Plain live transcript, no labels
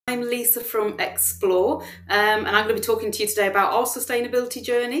I'm Lisa from Explore, and I'm going to be talking to you today about our sustainability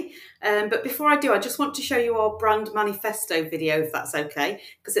journey. But before I do, I just want to show you our brand manifesto video, if that's okay,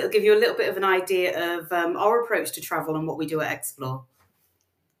 because it'll give you a little bit of an idea of our approach to travel and what we do at Explore.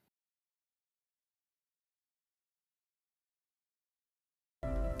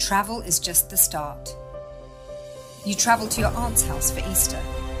 Travel is just the start. You travel to your aunt's house for Easter.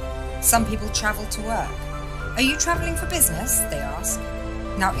 Some people travel to work. Are you travelling for business? They ask.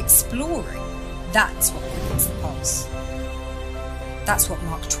 Now exploring, that's what quickens the pulse. That's what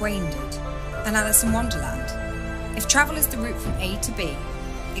Mark Twain did, and Alice in Wonderland. If travel is the route from A to B,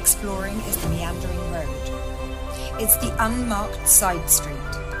 exploring is the meandering road. It's the unmarked side street,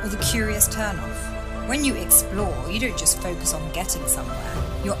 or the curious turn-off. When you explore, you don't just focus on getting somewhere.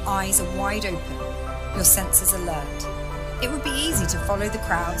 Your eyes are wide open, your senses alert. It would be easy to follow the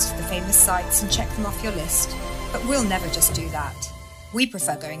crowds to the famous sites and check them off your list, but we'll never just do that. We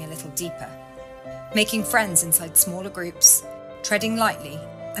prefer going a little deeper, making friends inside smaller groups, treading lightly,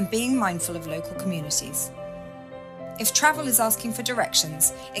 and being mindful of local communities. If travel is asking for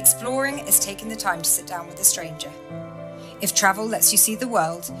directions, exploring is taking the time to sit down with a stranger. If travel lets you see the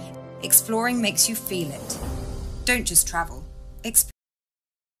world, exploring makes you feel it. Don't just travel, explore.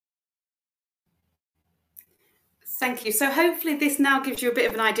 Thank you. So hopefully this now gives you a bit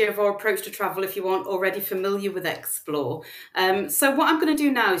of an idea of our approach to travel if you aren't already familiar with Explore. So what I'm going to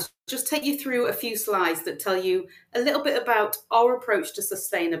do now is just take you through a few slides that tell you a little bit about our approach to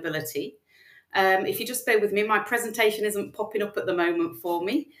sustainability. If you just bear with me, my presentation isn't popping up at the moment for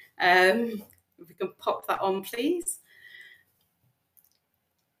me. If we can pop that on, please.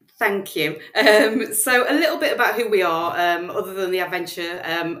 Thank you. So a little bit about who we are, other than the adventure,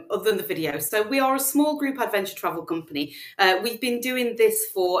 other than the video. So we are a small group adventure travel company. We've been doing this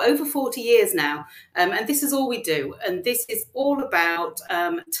for over 40 years now, and this is all we do. And this is all about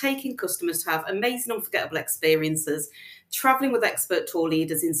taking customers to have amazing, unforgettable experiences, traveling with expert tour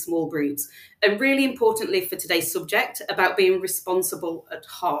leaders in small groups, and really importantly for today's subject, about being responsible at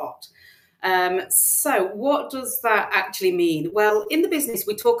heart. So what does that actually mean? Well, in the business,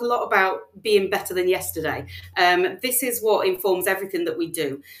 we talk a lot about being better than yesterday. This is what informs everything that we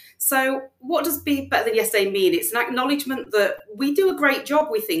do. So what does be better than yesterday mean? It's an acknowledgement that we do a great job,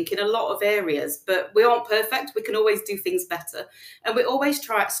 we think, in a lot of areas, but we aren't perfect. We can always do things better. And we're always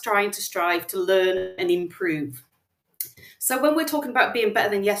trying to strive to learn and improve. So when we're talking about being better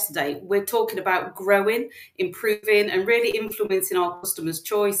than yesterday, we're talking about growing, improving, and really influencing our customers'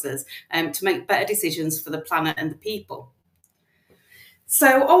 choices to make better decisions for the planet and the people.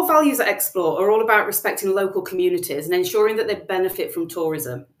 So our values at Explore are all about respecting local communities and ensuring that they benefit from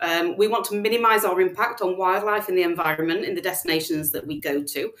tourism. We want to minimise our impact on wildlife and the environment in the destinations that we go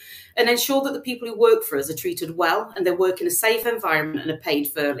to, and ensure that the people who work for us are treated well and they work in a safe environment and are paid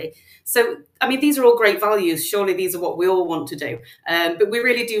fairly. So, I mean, these are all great values. Surely these are what we all want to do. But we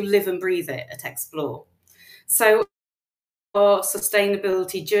really do live and breathe it at Explore. So our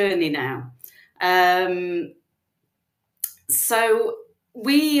sustainability journey now.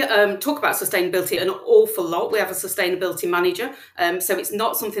 We talk about sustainability an awful lot. We have a sustainability manager, so it's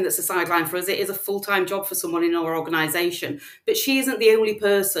not something that's a sideline for us. It is a full-time job for someone in our organisation, but she isn't the only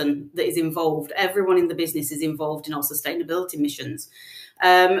person that is involved. Everyone in the business is involved in our sustainability missions.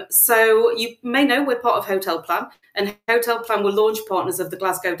 So you may know we're part of Hotel Plan, and Hotel Plan were launch partners of the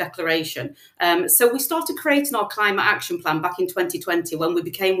Glasgow Declaration. So we started creating our climate action plan back in 2020 when we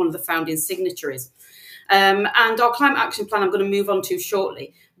became one of the founding signatories. And our climate action plan I'm going to move on to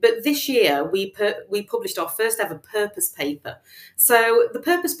shortly. But this year we published our first ever purpose paper. So the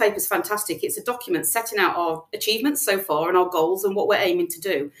purpose paper is fantastic. It's a document setting out our achievements so far and our goals and what we're aiming to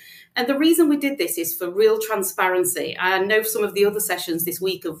do. And the reason we did this is for real transparency. I know some of the other sessions this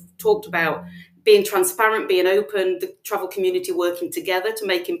week have talked about being transparent, being open, the travel community working together to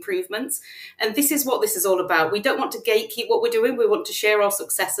make improvements. And this is what this is all about. We don't want to gatekeep what we're doing. We want to share our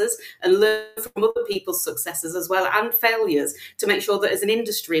successes and learn from other people's successes as well and failures to make sure that as an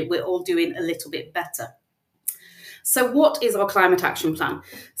industry, we're all doing a little bit better. So what is our climate action plan?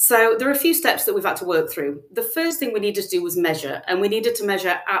 So there are a few steps that we've had to work through. The first thing we needed to do was measure, and we needed to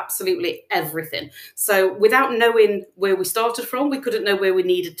measure absolutely everything. So without knowing where we started from, we couldn't know where we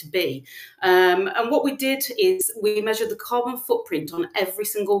needed to be. And what we did is we measured the carbon footprint on every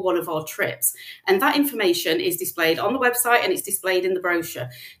single one of our trips. And that information is displayed on the website and it's displayed in the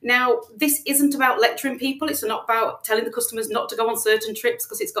brochure. Now, this isn't about lecturing people. It's not about telling the customers not to go on certain trips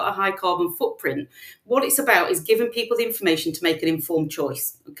because it's got a high carbon footprint. What it's about is giving people the information to make an informed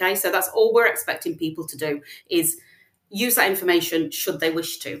choice. Okay, so that's all we're expecting people to do, is use that information should they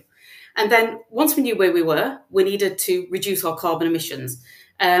wish to. And then once we knew where we were, we needed to reduce our carbon emissions.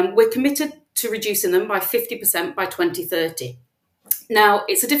 We're committed to reducing them by 50% by 2030. Now,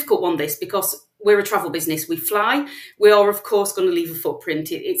 it's a difficult one, this, because we're a travel business. We fly. We are, of course, going to leave a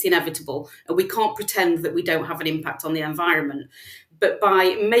footprint. It's inevitable. And we can't pretend that we don't have an impact on the environment. But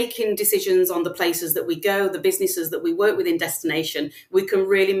by making decisions on the places that we go, the businesses that we work with in destination, we can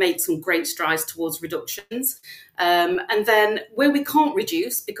really make some great strides towards reductions. And then where we can't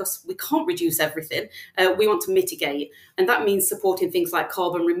reduce, because we can't reduce everything, we want to mitigate. And that means supporting things like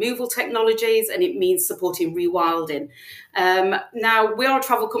carbon removal technologies, and it means supporting rewilding. Now, we are a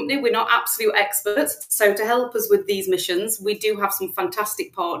travel company. We're not absolute experts. So to help us with these missions, we do have some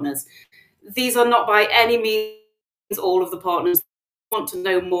fantastic partners. These are not by any means all of the partners. Want to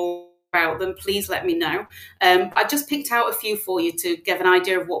know more about them, please let me know. I just picked out a few for you to give an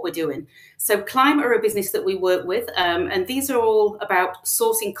idea of what we're doing. So Climate are a business that we work with, and these are all about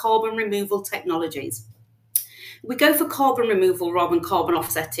sourcing carbon removal technologies. We go for carbon removal rather than carbon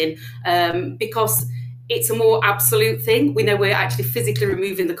offsetting because it's a more absolute thing. We know we're actually physically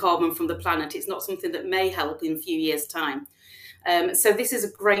removing the carbon from the planet. It's not something that may help in a few years' time. So this is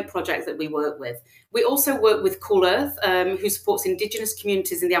a great project that we work with. We also work with Cool Earth, who supports Indigenous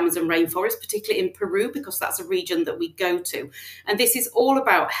communities in the Amazon rainforest, particularly in Peru, because that's a region that we go to. And this is all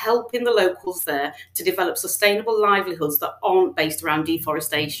about helping the locals there to develop sustainable livelihoods that aren't based around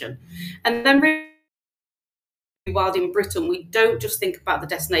deforestation. And then wild in Britain, we don't just think about the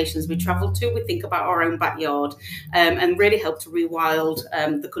destinations we travel to, we think about our own backyard and really help to rewild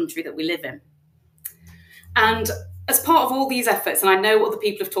the country that we live in. And as part of all these efforts, and I know other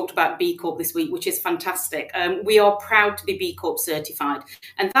people have talked about B Corp this week, which is fantastic, we are proud to be B Corp certified.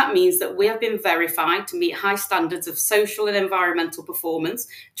 And that means that we have been verified to meet high standards of social and environmental performance,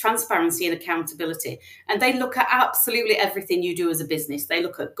 transparency and accountability. And they look at absolutely everything you do as a business. They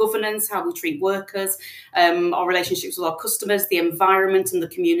look at governance, how we treat workers, our relationships with our customers, the environment and the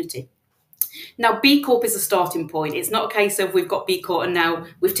community. Now, B Corp is a starting point. It's not a case of we've got B Corp and now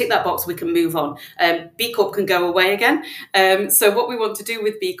we've ticked that box, we can move on. B Corp can go away again. So what we want to do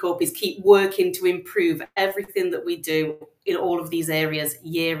with B Corp is keep working to improve everything that we do in all of these areas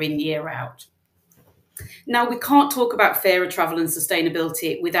year in, year out. Now, we can't talk about fairer travel and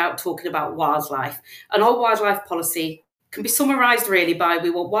sustainability without talking about wildlife. And our wildlife policy can be summarised really by we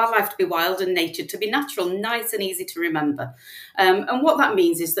want wildlife to be wild and nature to be natural, nice and easy to remember. And what that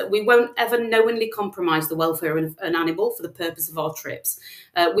means is that we won't ever knowingly compromise the welfare of an animal for the purpose of our trips.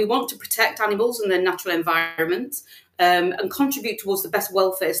 We want to protect animals and their natural environment and contribute towards the best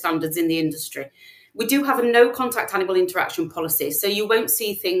welfare standards in the industry. We do have a no-contact animal interaction policy, so you won't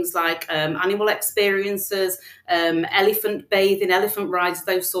see things like animal experiences, elephant bathing, elephant rides,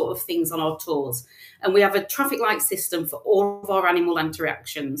 those sort of things on our tours. And we have a traffic light system for all of our animal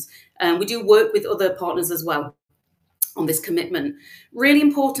interactions. We do work with other partners as well on this commitment. Really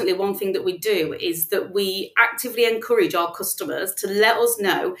importantly, one thing that we do is that we actively encourage our customers to let us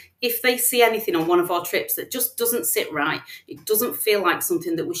know if they see anything on one of our trips that just doesn't sit right. It doesn't feel like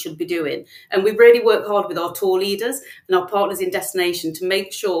something that we should be doing. And we really work hard with our tour leaders and our partners in destination to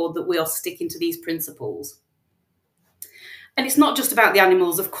make sure that we are sticking to these principles. And it's not just about the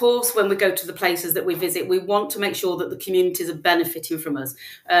animals. Of course, when we go to the places that we visit, we want to make sure that the communities are benefiting from us.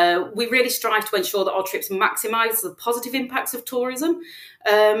 We really strive to ensure that our trips maximise the positive impacts of tourism.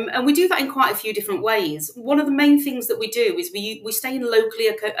 And we do that in quite a few different ways. One of the main things that we do is we stay in locally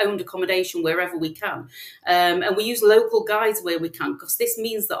owned accommodation wherever we can. And we use local guides where we can, because this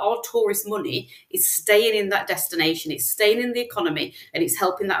means that our tourist money is staying in that destination, it's staying in the economy, and it's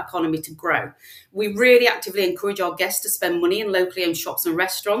helping that economy to grow. We really actively encourage our guests to spend money in locally owned shops and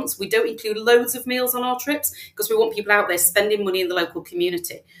restaurants. We don't include loads of meals on our trips because we want people out there spending money in the local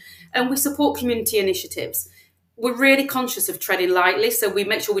community. And we support community initiatives. We're really conscious of treading lightly, so we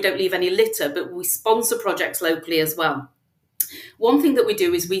make sure we don't leave any litter, but we sponsor projects locally as well. One thing that we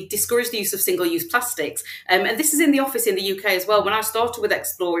do is we discourage the use of single-use plastics. And this is in the office in the UK as well. When I started with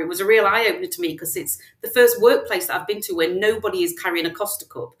Explore, it was a real eye-opener to me because it's the first workplace that I've been to where nobody is carrying a Costa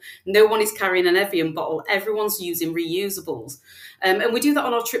cup. No one is carrying an Evian bottle. Everyone's using reusables. And we do that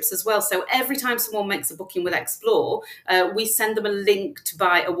on our trips as well. So every time someone makes a booking with Explore, we send them a link to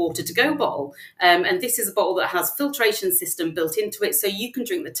buy a water-to-go bottle. And this is a bottle that has filtration system built into it, so you can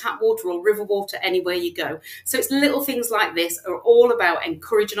drink the tap water or river water anywhere you go. So it's little things like this are all about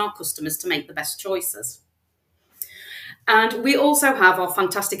encouraging our customers to make the best choices. And we also have our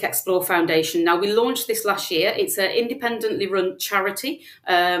fantastic Explore Foundation. Now, we launched this last year. It's an independently run charity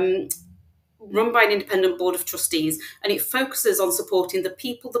run by an independent board of trustees, and it focuses on supporting the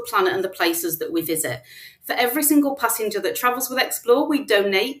people, the planet and the places that we visit. For every single passenger that travels with Explore, we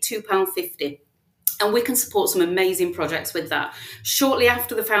donate £2.50. And we can support some amazing projects with that. Shortly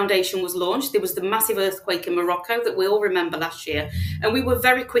after the foundation was launched, there was the massive earthquake in Morocco that we all remember last year. And we were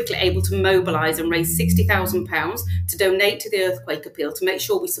very quickly able to mobilise and raise £60,000 to donate to the earthquake appeal to make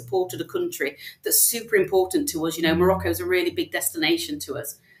sure we supported a country that's super important to us. You know, Morocco is a really big destination to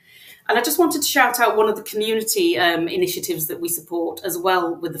us. And I just wanted to shout out one of the community initiatives that we support as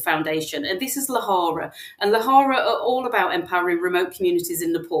well with the foundation. And this is Lahara. And Lahara are all about empowering remote communities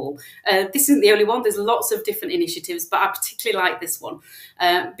in Nepal. This isn't the only one. There's lots of different initiatives, but I particularly like this one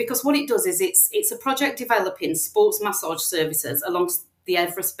because what it does is it's a project developing sports massage services along the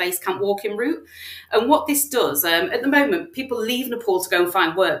Everest Base Camp walking route. And what this does, at the moment, people leave Nepal to go and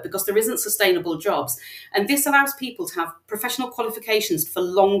find work because there isn't sustainable jobs. And this allows people to have professional qualifications for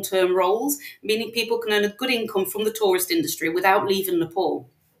long-term roles, meaning people can earn a good income from the tourist industry without leaving Nepal.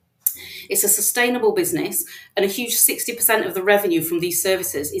 It's a sustainable business, and a huge 60% of the revenue from these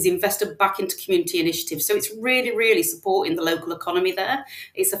services is invested back into community initiatives. So it's really, really supporting the local economy there.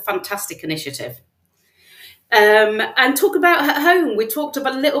 It's a fantastic initiative. And talk about at home. We talked a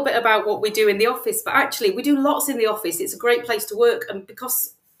little bit about what we do in the office, but actually we do lots in the office. It's a great place to work. And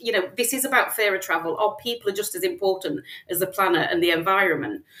because, you know, this is about fairer travel, our people are just as important as the planet and the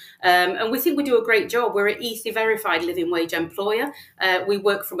environment. And we think we do a great job. We're an ETHI verified living wage employer. We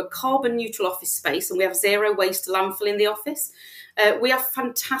work from a carbon neutral office space, and we have zero waste to landfill in the office. We have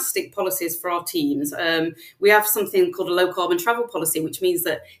fantastic policies for our teams. We have something called a low carbon travel policy, which means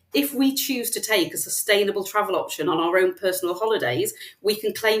that if we choose to take a sustainable travel option on our own personal holidays, we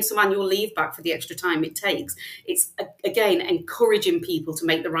can claim some annual leave back for the extra time it takes. It's, again, encouraging people to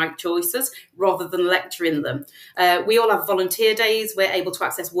make the right choices rather than lecturing them. We all have volunteer days. We're able to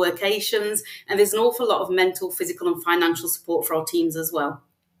access workations, and there's an awful lot of mental, physical and financial support for our teams as well.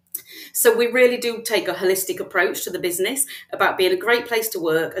 So we really do take a holistic approach to the business about being a great place to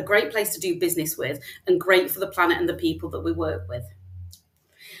work, a great place to do business with, and great for the planet and the people that we work with.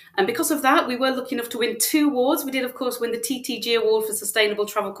 And because of that, we were lucky enough to win 2 awards. We did, of course, win the TTG Award for Sustainable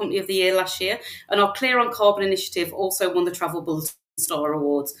Travel Company of the Year last year. And our Clear on Carbon initiative also won the Travel Bulletin Star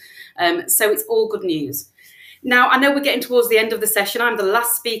Awards. So it's all good news. Now, I know we're getting towards the end of the session. I'm the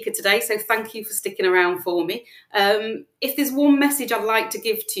last speaker today, so thank you for sticking around for me. If there's one message I'd like to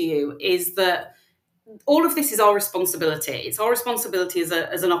give to you is that all of this is our responsibility. It's our responsibility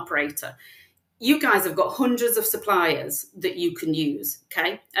as an operator. You guys have got hundreds of suppliers that you can use,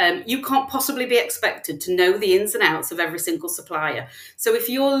 okay? You can't possibly be expected to know the ins and outs of every single supplier. So if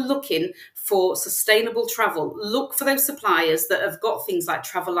you're looking for sustainable travel, look for those suppliers that have got things like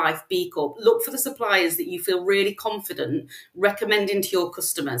Travel Life, B Corp. Look for the suppliers that you feel really confident recommending to your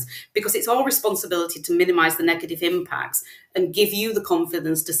customers, because it's our responsibility to minimise the negative impacts and give you the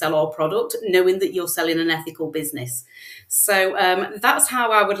confidence to sell our product, knowing that you're selling an ethical business. So that's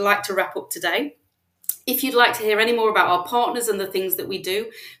how I would like to wrap up today. If you'd like to hear any more about our partners and the things that we do,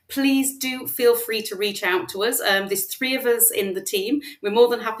 please do feel free to reach out to us. There's 3 of us in the team. We're more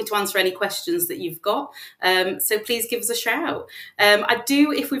than happy to answer any questions that you've got. So please give us a shout. I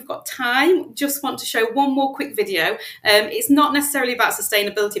do, if we've got time, just want to show one more quick video. It's not necessarily about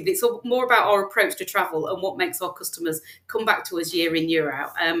sustainability, but it's more about our approach to travel and what makes our customers come back to us year in, year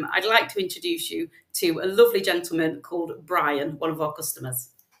out. I'd like to introduce you to a lovely gentleman called Brian, one of our customers.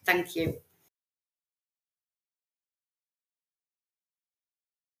 Thank you.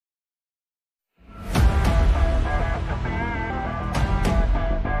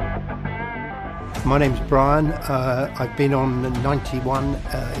 My name's Brian. I've been on 91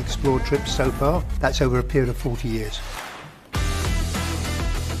 Explore trips so far. That's over a period of 40 years.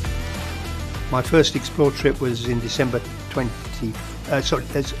 My first Explore trip was in December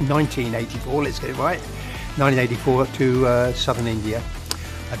 1984, let's get it right. 1984 to southern India,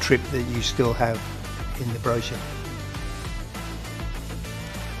 a trip that you still have in the brochure.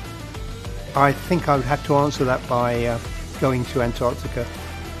 I think I would have to answer that by going to Antarctica.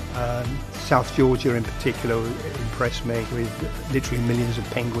 South Georgia in particular impressed me with literally millions of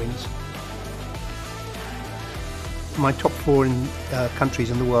penguins. My top 4 countries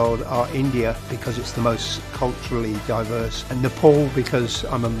in the world are India, because it's the most culturally diverse, and Nepal because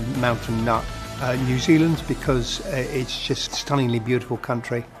I'm a mountain nut. New Zealand because it's just a stunningly beautiful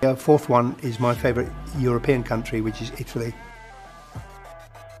country. 4th one is my favourite European country, which is Italy.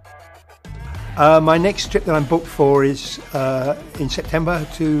 My next trip that I'm booked for is in September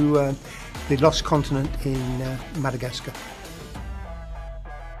to the Lost Continent in Madagascar.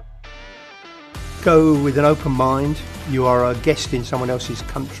 Go with an open mind. You are a guest in someone else's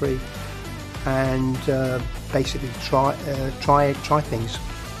country, and basically try things.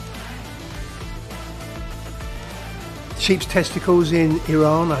 Sheep's testicles in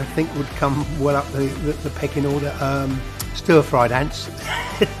Iran, I think, would come well up the pecking order. Stir-fried ants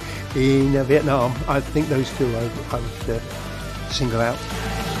in Vietnam, I think those two I would single out.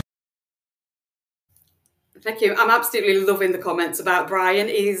 Thank you. I'm absolutely loving the comments about Brian.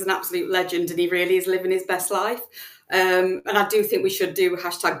 He's an absolute legend and he really is living his best life. And I do think we should do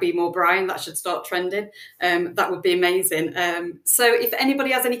 #BeMoreBrian. That should start trending. That would be amazing. So if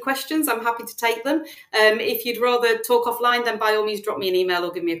anybody has any questions, I'm happy to take them. If you'd rather talk offline, then by all means drop me an email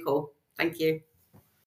or give me a call. Thank you.